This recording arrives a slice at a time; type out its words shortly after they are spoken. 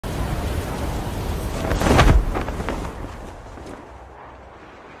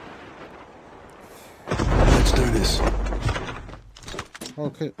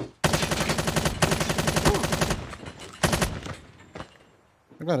Okay.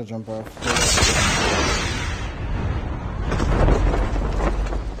 I gotta jump off.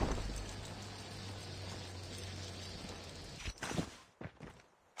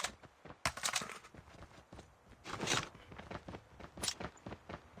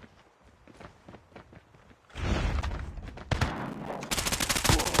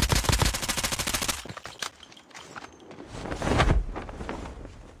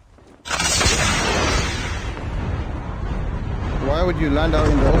 Why would you land out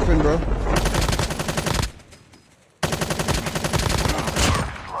in the open, bro?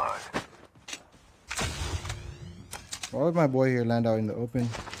 Why would my boy here land out in the open?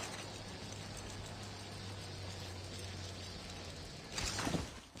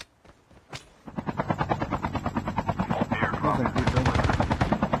 Nothing, people.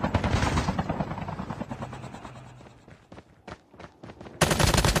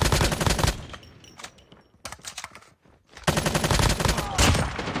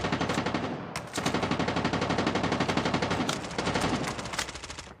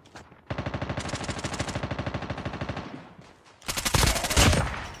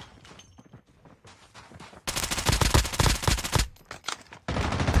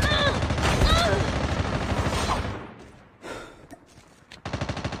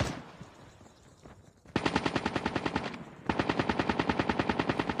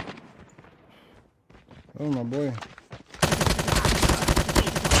 Oh, my boy.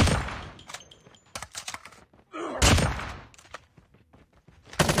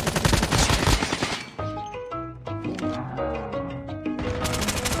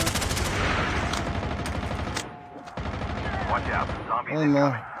 Watch out, zombies Oh, no.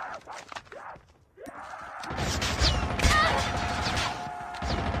 incoming.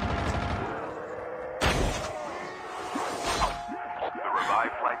 The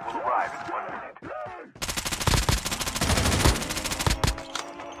revived flight will arrive in 1 minute.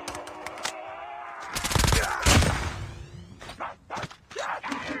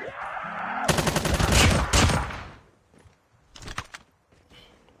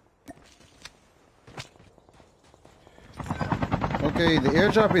 Okay, the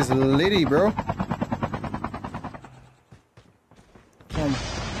airdrop is litty, bro. Come.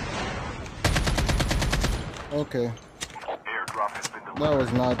 Okay, Airdrop has been that delivered.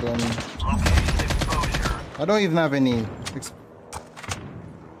 was not done. Location exposure. I don't even have any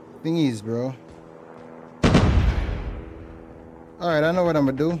thingies, bro. Alright, I know what I'm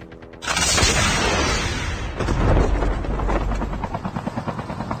gonna do.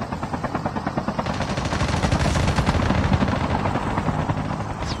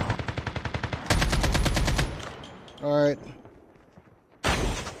 Alright.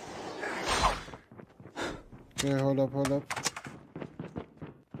 Okay, hold up, hold up.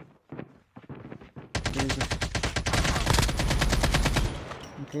 There we go.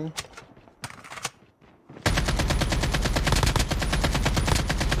 Okay.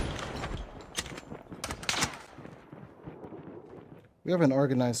 We have an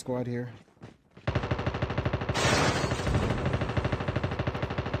organized squad here.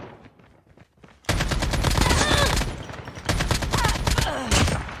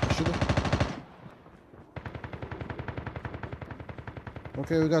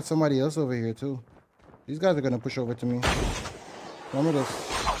 Okay, we got somebody else over here too. These guys are gonna push over to me. I'm gonna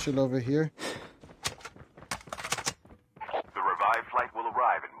chill over here. The revived flight will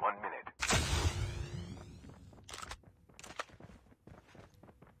arrive in 1 minute.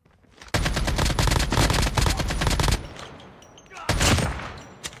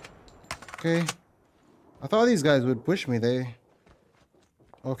 Okay. I thought these guys would push me.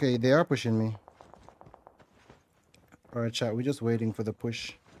 Okay, they are pushing me. Alright, chat, we're just waiting for the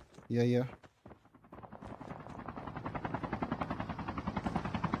push. Yeah, yeah.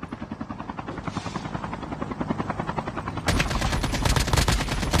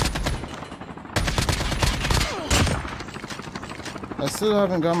 I still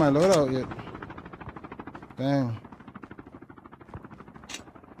haven't got my loadout yet. Dang.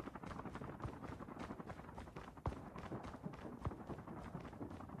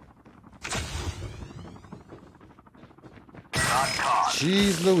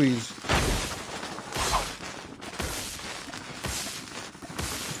 Jeez Louise.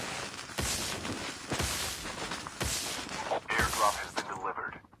 Airdrop has been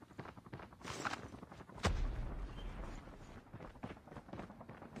delivered.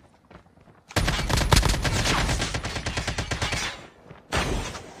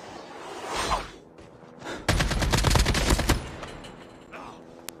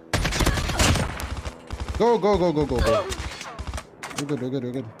 Go, go, go, go, go, go. We're good, we're good,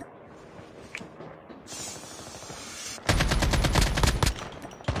 we're good.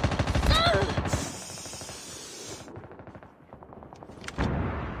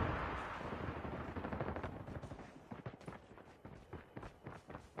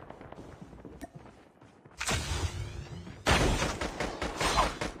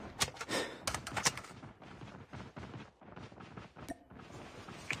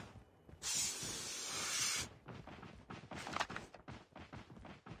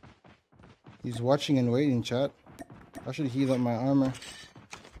 He's watching and waiting, chat. I should heal up my armor.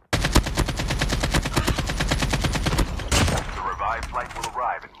 The revived flight will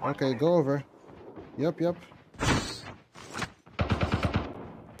arrive in 1 Okay, minute. go over. Yep, yep.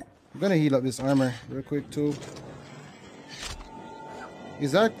 I'm gonna heal up this armor real quick too.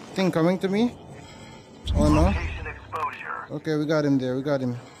 Is that thing coming to me? Oh no? Location exposure. Okay, we got him there, we got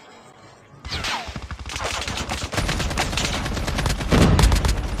him.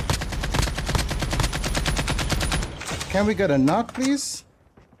 Can we get a knock, please?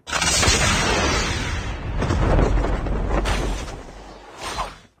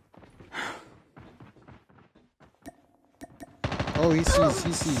 Oh, he sees,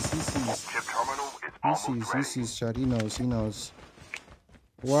 he sees, he sees. Chip terminal is He almost sees, he ready. sees, chat. He knows, he knows.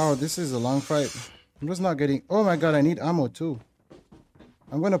 Wow, this is a long fight. I'm just not getting... Oh my god, I need ammo too.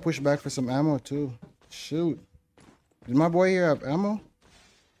 I'm gonna push back for some ammo too. Shoot. Did my boy here have ammo?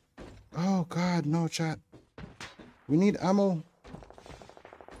 Oh god, no, chat. We need ammo.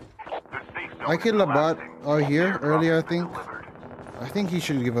 The safe zone I is killed a bot collapsing. out here Airdrop earlier, I has been think. delivered. I think he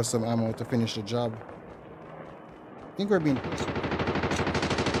should give us some ammo to finish the job. I think we're being...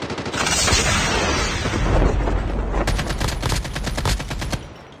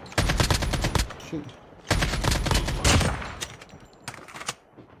 Shoot.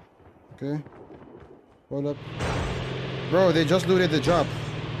 Okay. Hold up. Bro, they just looted the job.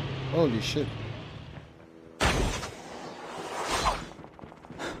 Holy shit.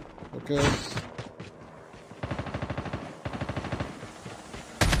 Okay.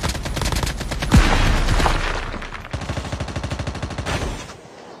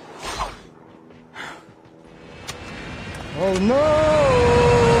 Oh no!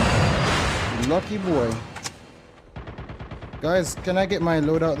 Lucky boy. Guys, can I get my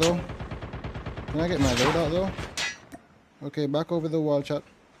loadout though? Can I get my loadout though? Okay, back over the wall, chat.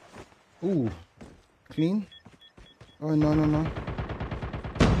 Ooh. Clean? Oh no, no, no.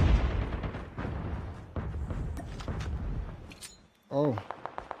 Oh.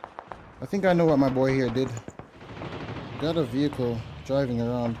 I think I know what my boy here did. Got a vehicle driving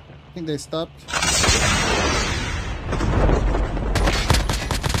around. I think they stopped.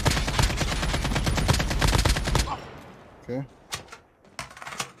 Okay.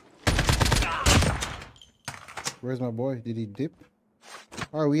 Where's my boy? Did he dip?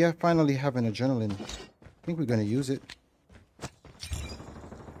 Alright, we finally have an adrenaline. I think we're gonna use it.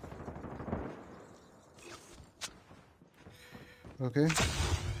 Okay.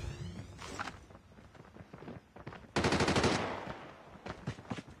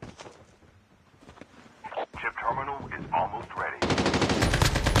 Chip terminal is almost ready.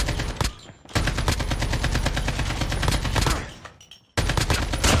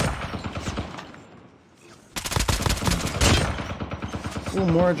 Ooh,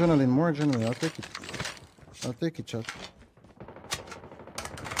 more adrenaline, more adrenaline. I'll take it. I'll take it, Chuck.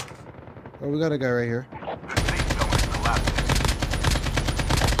 Oh, we got a guy right here. The safe zone is collapsing.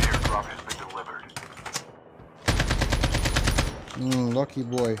 Airdrop has been delivered. Lucky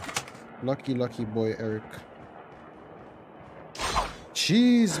boy. Lucky, lucky boy, Eric.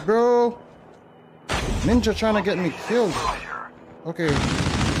 Jeez, bro. Ninja trying to get me killed. Exposure. Okay.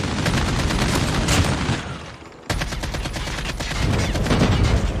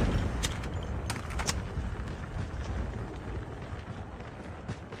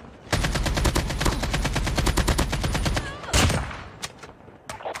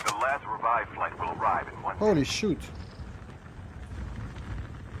 The last revived flight will arrive in 1 minute. Holy shoot.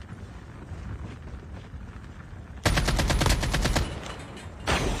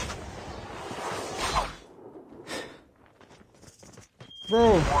 Bro,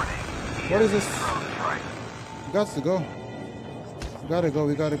 Warning. what is this? Drone strike. We got to go. We gotta go,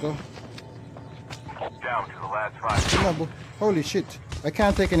 we gotta go. Down to the last 5 Come on, holy shit. I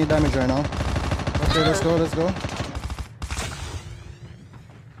can't take any damage right now. Okay, let's go, let's go.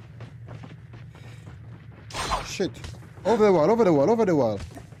 Shit. Over the wall, over the wall, over the wall.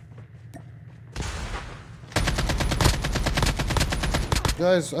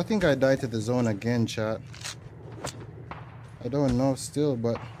 Guys, I think I died to the zone again, chat. I don't know still,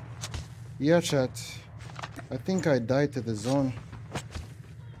 but... Yeah, chat. I think I died to the zone.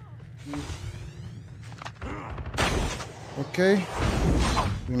 Okay,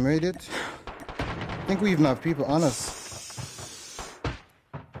 we made it. I think we even have people on us.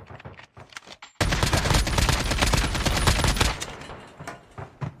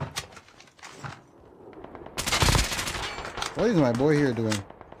 What is my boy here doing?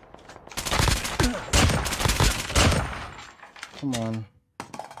 Come on.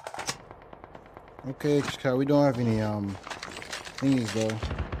 Okay, we don't have any thingies though.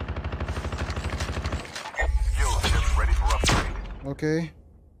 Chip ready for upgrade. Okay.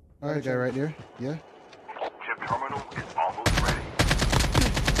 Alright, guy right there. Yeah. Chip terminal is almost ready.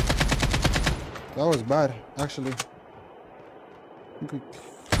 That was bad, actually.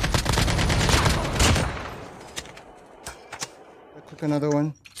 I cook another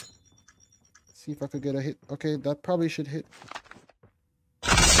one. See if I could get a hit. Okay, that probably should hit.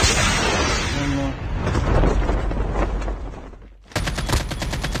 One more.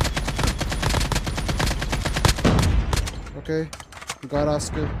 Okay, we got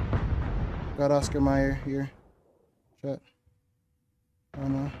Oscar. Got Oscar Meyer here. Chat. Oh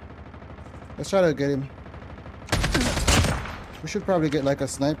no. Let's try to get him. We should probably get like a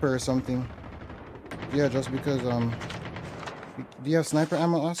sniper or something. Yeah, just because do you have sniper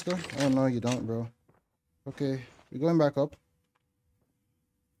ammo, Oscar? Oh no, you don't, bro. Okay, we're going back up.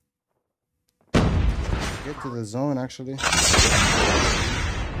 Get to the zone, actually.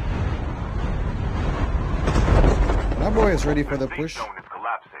 That boy is ready for the push. Zone is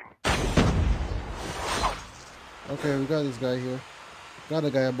collapsing. Okay, we got this guy here. Got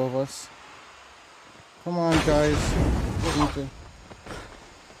a guy above us. Come on, guys.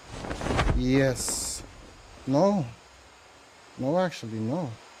 Yes. No. No, actually,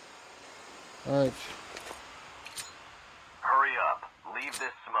 no. Alright. Hurry up. Leave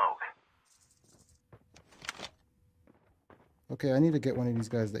this smoke. Okay, I need to get one of these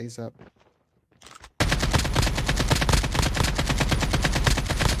guys, the ASAP.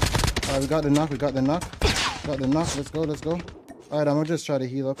 Alright, we got the knock, Got the knock, let's go. Alright, I'm gonna just try to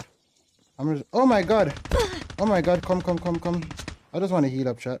heal up. Oh my god! Oh my god, come. I just want to heal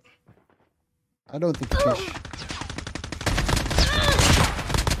up, chat. I don't think you can.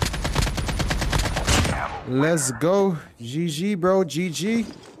 Let's go. GG, bro. GG.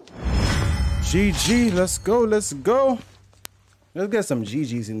 GG. Let's go. Let's get some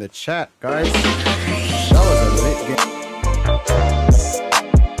GGs in the chat, guys.